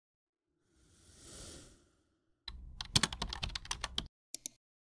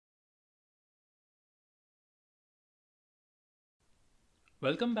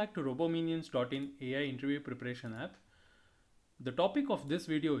Welcome back to Robominions.in AI interview preparation app. The topic of this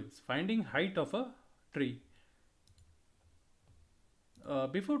video is finding height of a tree.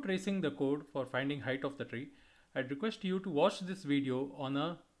 Before tracing the code for finding height of the tree, I'd request you to watch this video on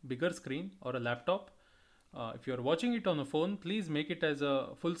a bigger screen or a laptop. If you're watching it on a phone, please make it as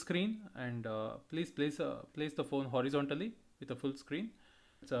a full screen and please place the phone horizontally with a full screen.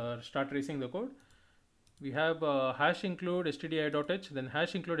 Let's start tracing the code. We have hash include stdi.h, then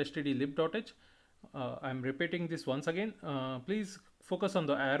hash include stdlib.h. I'm repeating this once again. Please focus on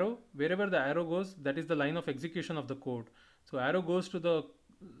the arrow. Wherever the arrow goes, that is the line of execution of the code. So arrow goes to the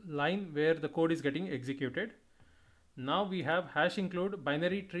line where the code is getting executed. Now we have hash include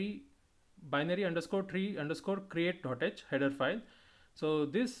binary underscore tree underscore create.h header file. So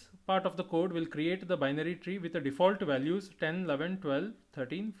this part of the code will create the binary tree with the default values 10, 11, 12,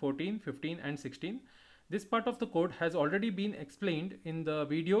 13, 14, 15 and 16. This part of the code has already been explained in the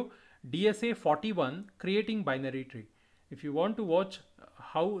video DSA51 creating binary tree. If you want to watch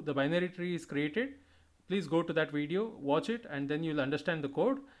how the binary tree is created, please go to that video, watch it, and then you'll understand the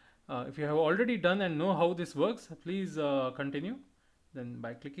code. If you have already done and know how this works, please continue. Then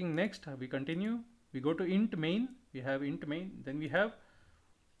by clicking next, we continue. We go to int main. We have int main. Then we have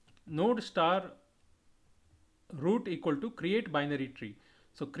node star root equal to create binary tree.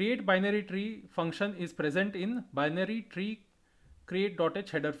 So create binary tree function is present in binary tree create.h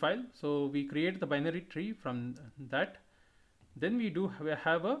header file. So we create the binary tree from that. Then we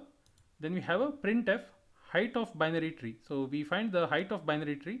have a printf height of binary tree. So we find the height of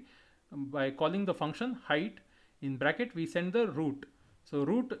binary tree by calling the function height. In bracket we send the root. So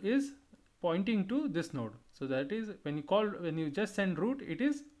root is pointing to this node. So that is when you just send root, it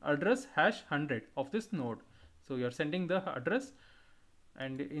is address hash 100 of this node. So you are sending the address.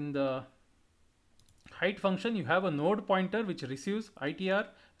 And in the height function, you have a node pointer which receives ITR,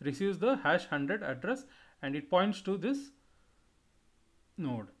 receives the hash 100 address, and it points to this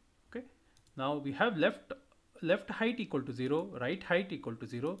node. Okay. Now we have left height equal to 0, right height equal to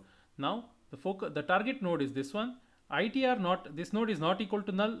 0. Now the target node is this one. ITR this node is not equal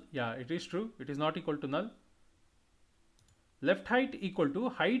to null. Yeah, it is true. It is not equal to null. Left height equal to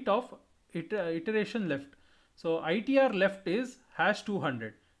height of iteration left. So ITR left is hash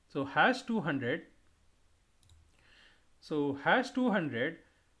 200. So hash 200. So hash 200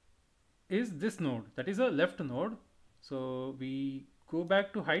 is this node. That is a left node. So we go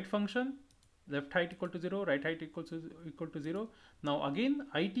back to height function. Left height equal to 0. Right height equal to 0. Now again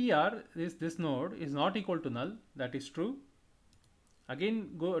ITR is this node is not equal to null. That is true.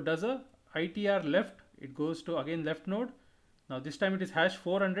 Again does a ITR left. It goes to again left node. Now this time it is hash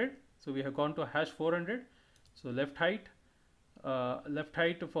 400. So we have gone to hash 400. So left height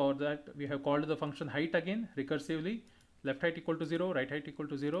for that we have called the function height again recursively. Left height equal to 0, right height equal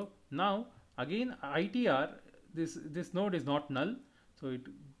to 0. Now again ITR, this node is not null, so it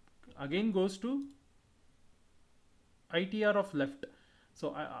again goes to ITR of left.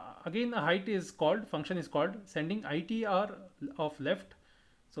 So again a height is called, function is called sending ITR of left.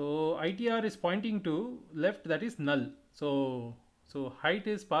 So ITR is pointing to left, that is null. So height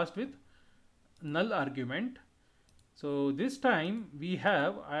is passed with null argument. So this time we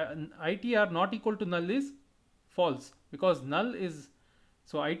have ITR not equal to null is false, because null is,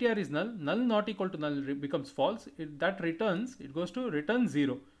 so ITR is null, null not equal to null becomes false. It goes to return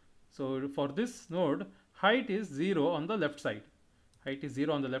 0. So for this node, height is 0 on the left side. Height is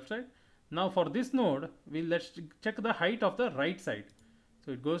 0 on the left side. Now for this node, let's check the height of the right side.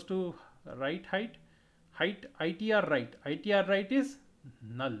 So it goes to right height ITR right. ITR right is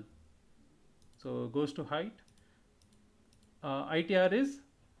null. So goes to height. ITR is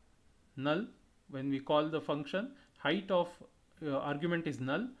null. When we call the function, height of argument is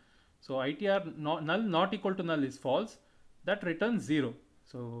null. So ITR null not equal to null is false. That returns 0.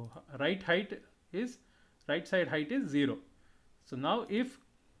 So right side height is 0. So now if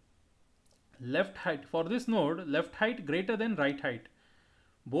left height for this node, left height greater than right height,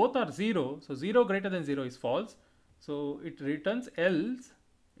 both are 0. So 0 greater than 0 is false. So it returns else.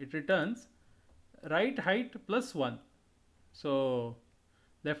 It returns right height plus 1. So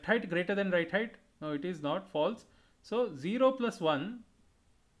left height greater than right height, no, it is not, false. So 0 plus 1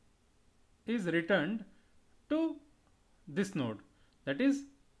 is returned to this node, that is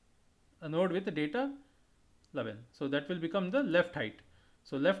a node with the data 11. So that will become the left height.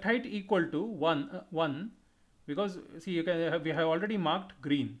 So left height equal to 1 because see we have already marked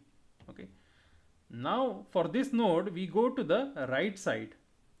green. Okay. Now for this node we go to the right side.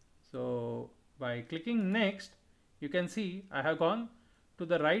 So by clicking next, you can see I have gone to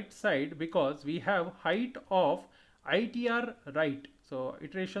the right side because we have height of ITR right. So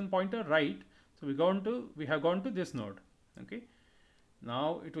iteration pointer right. So we have gone to this node. Okay.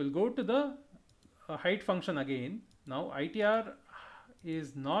 Now it will go to the height function again. Now ITR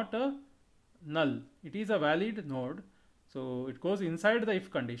is not a null, it is a valid node. So it goes inside the if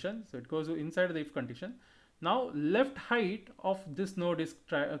condition. So it goes inside the if condition. Now left height of this node is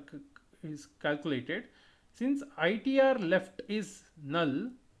calculated. Since ITR left is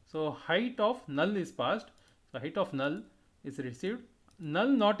null, so height of null is passed. So height of null is received. Null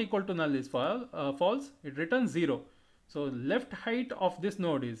not equal to null is false. It returns 0. So left height of this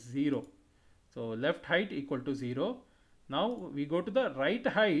node is 0. So left height equal to 0. Now we go to the right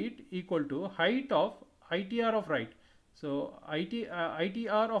height equal to height of ITR of right. So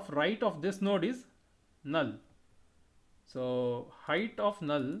ITR of right of this node is null. So height of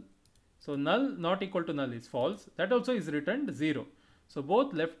null. So null not equal to null is false. That also is returned 0. So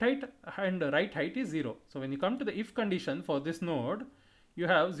both left height and right height is 0. So when you come to the if condition for this node, you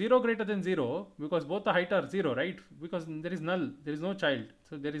have 0 greater than 0 because both the height are 0, right? Because there is null, there is no child,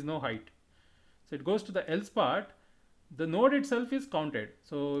 so there is no height. So it goes to the else part. The node itself is counted.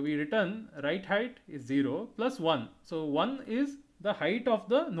 So we return right height is 0 plus 1. So 1 is the height of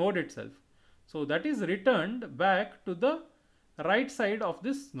the node itself. So that is returned back to the right side of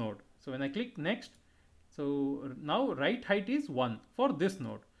this node. So when I click next, so now right height is 1 for this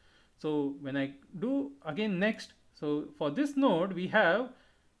node. So when I do again next, so for this node we have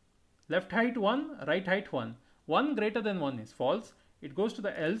left height 1, right height 1. 1 greater than 1 is false. It goes to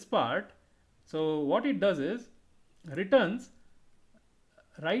the else part. So what it does is returns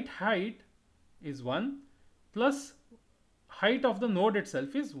right height is 1 plus height of the node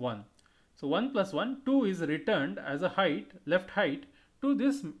itself is 1. So 1 plus 1, 2 is returned as a height, left height to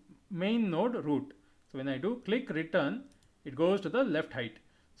this main node root. So when I do click return, it goes to the left height.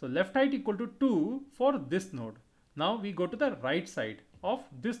 So left height equal to 2 for this node. Now we go to the right side of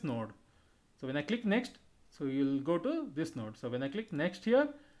this node. So when I click next, so you will go to this node. So when I click next here,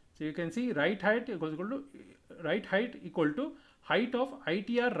 so you can see right height equal to height of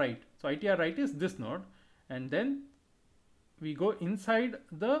ITR right. So ITR right is this node, and then we go inside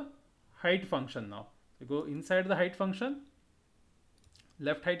the height function now. So go inside the height function.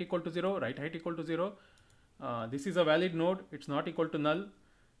 Left height equal to 0, right height equal to 0. This is a valid node, it's not equal to null.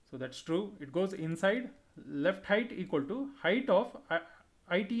 So that's true. It goes inside. Left height equal to height of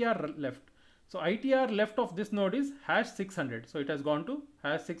ITR left. So ITR left of this node is #600. So it has gone to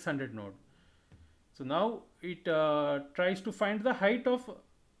 #600 node. So now it tries to find the height of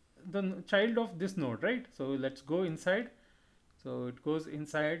the child of this node, right? So let's go inside. So it goes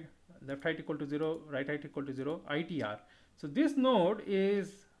inside. Left height equal to 0, right height equal to 0, ITR. So this node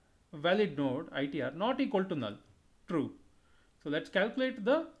is a valid node, ITR, not equal to null, true. So let's calculate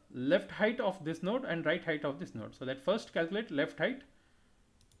the left height of this node and right height of this node. So let's first calculate left height.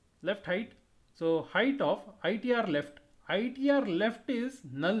 Left height. So height of ITR left. ITR left is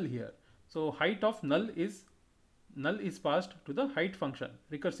null here. So height of null is passed to the height function,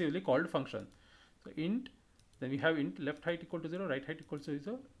 recursively called function. So int, then we have int left height equal to 0, right height equal to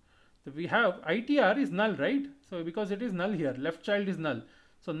 0. So we have ITR is null, right? So because it is null here, left child is null.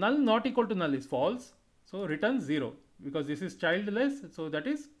 So null not equal to null is false. So returns 0 because this is childless. So that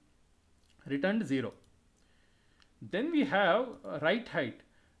is returned 0. Then we have right height.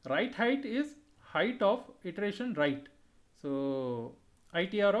 Right height is height of iteration right. So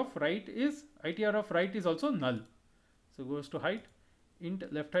ITR of right is also null. So goes to height.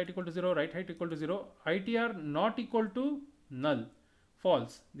 Int left height equal to 0, right height equal to 0. ITR not equal to null.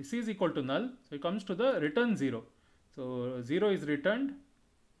 False. This is equal to null. So it comes to the return 0. So 0 is returned.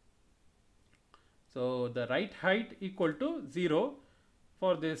 So the right height equal to 0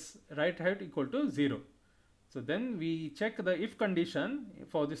 for this right height equal to 0. So then we check the if condition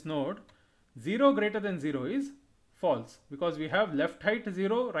for this node. 0 greater than 0 is false because we have left height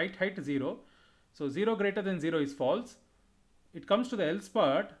 0, right height 0. So 0 greater than 0 is false. It comes to the else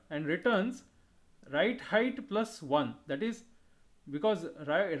part and returns right height plus 1. That is because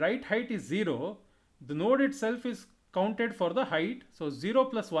right height is 0, the node itself is counted for the height. So 0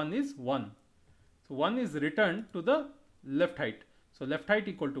 plus 1 is 1. So 1 is returned to the left height. So left height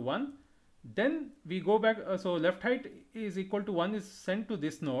equal to 1. Then we go back. So left height is equal to 1 is sent to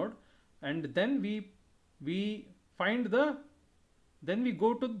this node, and then we find the, then we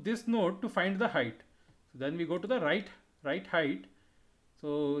go to this node to find the height. So then we go to the right height.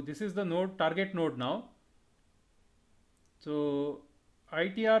 So this is the node, target node now. So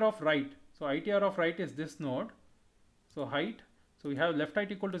ITR of right. So ITR of right is this node. So height. So we have left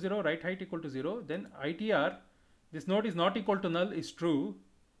height equal to 0, right height equal to 0. Then ITR, this node is not equal to null is true.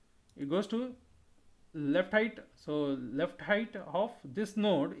 It goes to left height. So left height of this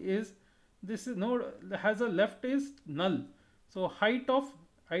node is, this node has a left is null. So height of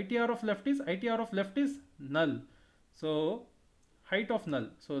ITR of left is null. So height of null.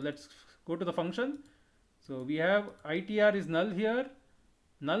 So let's go to the function. So we have ITR is null here.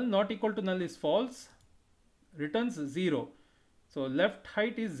 Null not equal to null is false. Returns 0. So left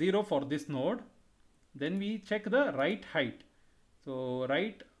height is 0 for this node. Then we check the right height. So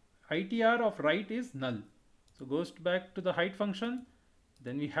right ITR of right is null. So goes back to the height function.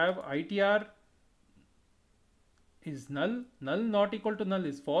 Then we have ITR is null. Null not equal to null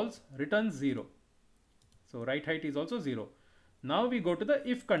is false. Returns 0. So right height is also 0. Now we go to the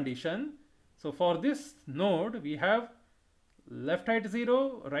if condition. So for this node we have left height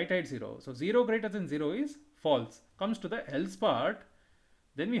 0, right height 0. So 0 greater than 0 is false. Comes to the else part.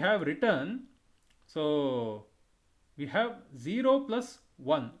 Then we have return. So we have 0 plus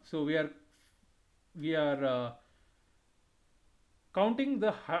 1. So we are counting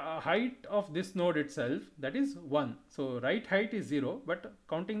the height of this node itself, that is 1. So right height is 0, but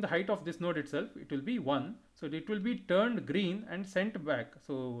counting the height of this node itself, it will be 1. So it will be turned green and sent back.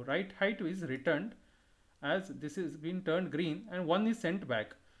 So right height is returned as this is been turned green and 1 is sent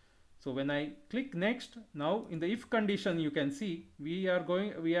back. So when I click next, now in the if condition you can see we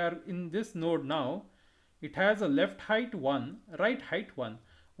are in this node now. It has a left height 1, right height 1.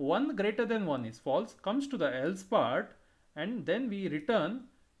 1 greater than 1 is false. Comes to the else part, and then we return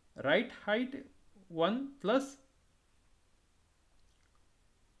right height 1 plus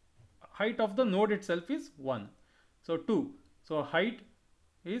height of the node itself is 1. So 2. So height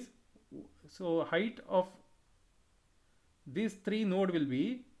of these three node will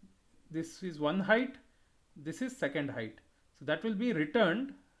be, this is one height, this is second height. So that will be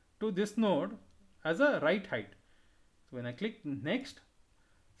returned to this node as a right height. So when I click next,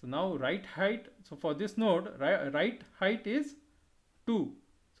 so now right height, so for this node right height is 2.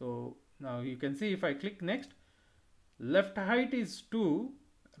 So now you can see if I click next, left height is 2,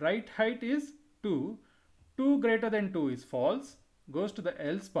 right height is 2. 2 greater than 2 is false. Goes to the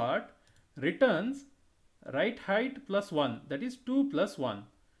else part, returns right height plus 1, that is 2 plus 1.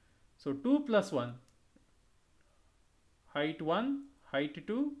 So 2 plus 1, height 1, height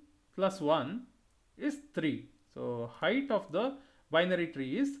 2 plus 1 is 3. So height of the binary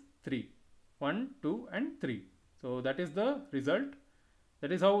tree is 3. 1, 2 and 3. So that is the result.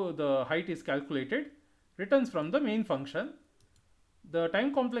 That is how the height is calculated. Returns from the main function. The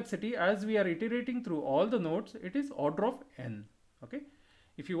time complexity, as we are iterating through all the nodes, it is order of n. Okay.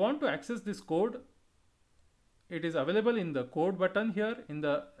 If you want to access this code, it is available in the code button here in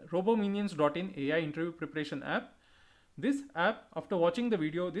the Robominions.in AI interview preparation app. This app, after watching the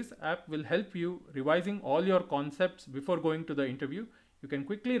video, this app will help you revising all your concepts before going to the interview. You can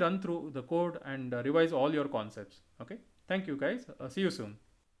quickly run through the code and revise all your concepts. Okay. Thank you guys. See you soon.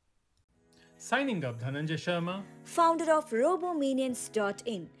 Signing up, Dhananjai Sharma, founder of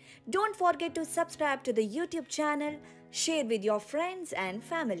Robominions.in. Don't forget to subscribe to the YouTube channel, share with your friends and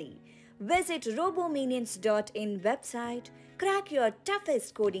family. Visit Robominions.in website, crack your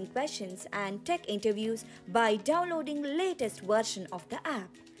toughest coding questions and tech interviews by downloading latest version of the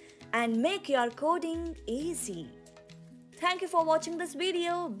app, and make your coding easy. Thank you for watching this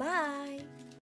video. Bye.